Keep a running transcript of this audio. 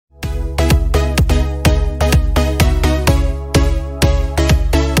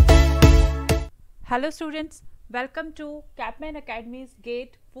Hello students, welcome to KapMan Academy's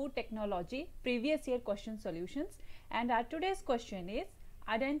GATE Food Technology previous year question solutions, and our today's question is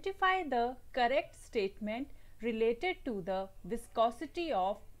identify the correct statement related to the viscosity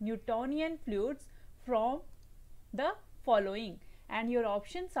of Newtonian fluids from the following, and your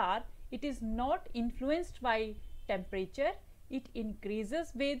options are: it is not influenced by temperature, it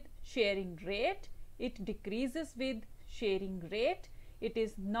increases with sharing rate, it decreases with sharing rate, it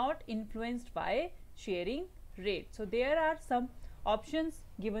is not influenced by sharing rate. So there are some options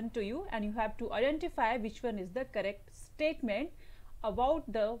given to you and you have to identify which one is the correct statement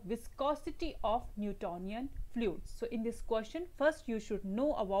about the viscosity of Newtonian fluids. So in this question, first you should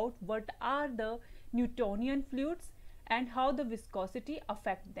know about what are the Newtonian fluids and how the viscosity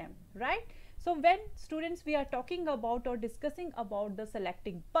affect them, right? So when students we are talking about or discussing about the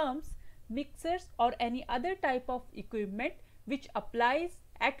selecting pumps, mixers or any other type of equipment which applies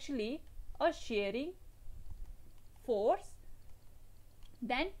actually a shearing force,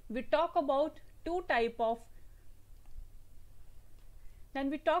 then we talk about two type of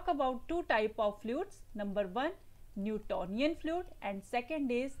fluids. Number one, Newtonian fluid, and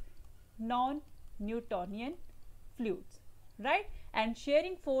second is non-Newtonian fluids, right? And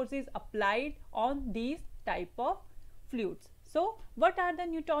shearing force is applied on these type of fluids. So what are the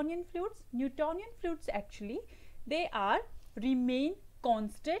Newtonian fluids? Newtonian fluids actually they remain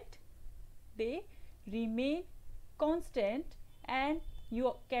constant. They remain constant, and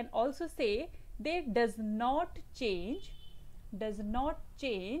you can also say they does not change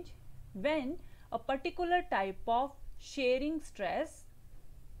when a particular type of shearing stress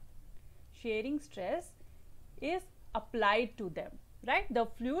is applied to them, right? The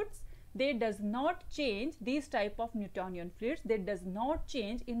fluids they does not change, these type of Newtonian fluids they does not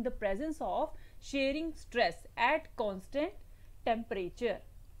change in the presence of shearing stress at constant temperature.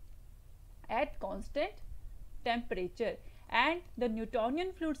 And the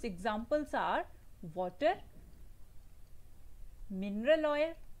Newtonian fluids examples are water, mineral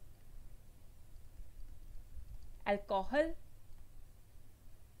oil, alcohol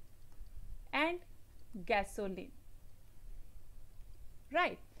and gasoline,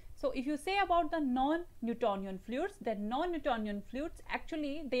 right? So if you say about the non-Newtonian fluids, then non-Newtonian fluids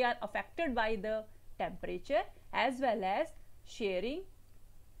actually they are affected by the temperature as well as shearing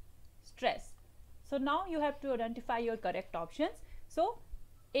stress. So now you have to identify your correct options. So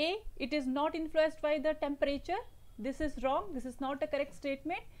A, it is not influenced by the temperature. This is wrong. This is not a correct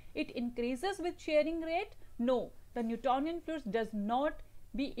statement. It increases with shearing rate. No, the Newtonian fluids does not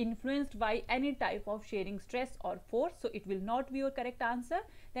be influenced by any type of shearing stress or force. So it will not be your correct answer.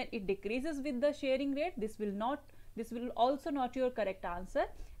 Then it decreases with the shearing rate. This will also not your correct answer.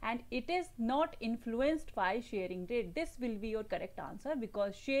 And it is not influenced by shearing rate. This will be your correct answer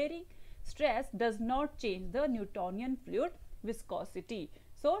because shearing stress does not change the Newtonian fluid viscosity.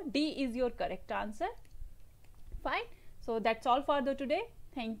 So D is your correct answer. Fine. So that's all for the today.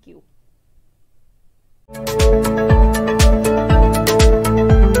 Thank you.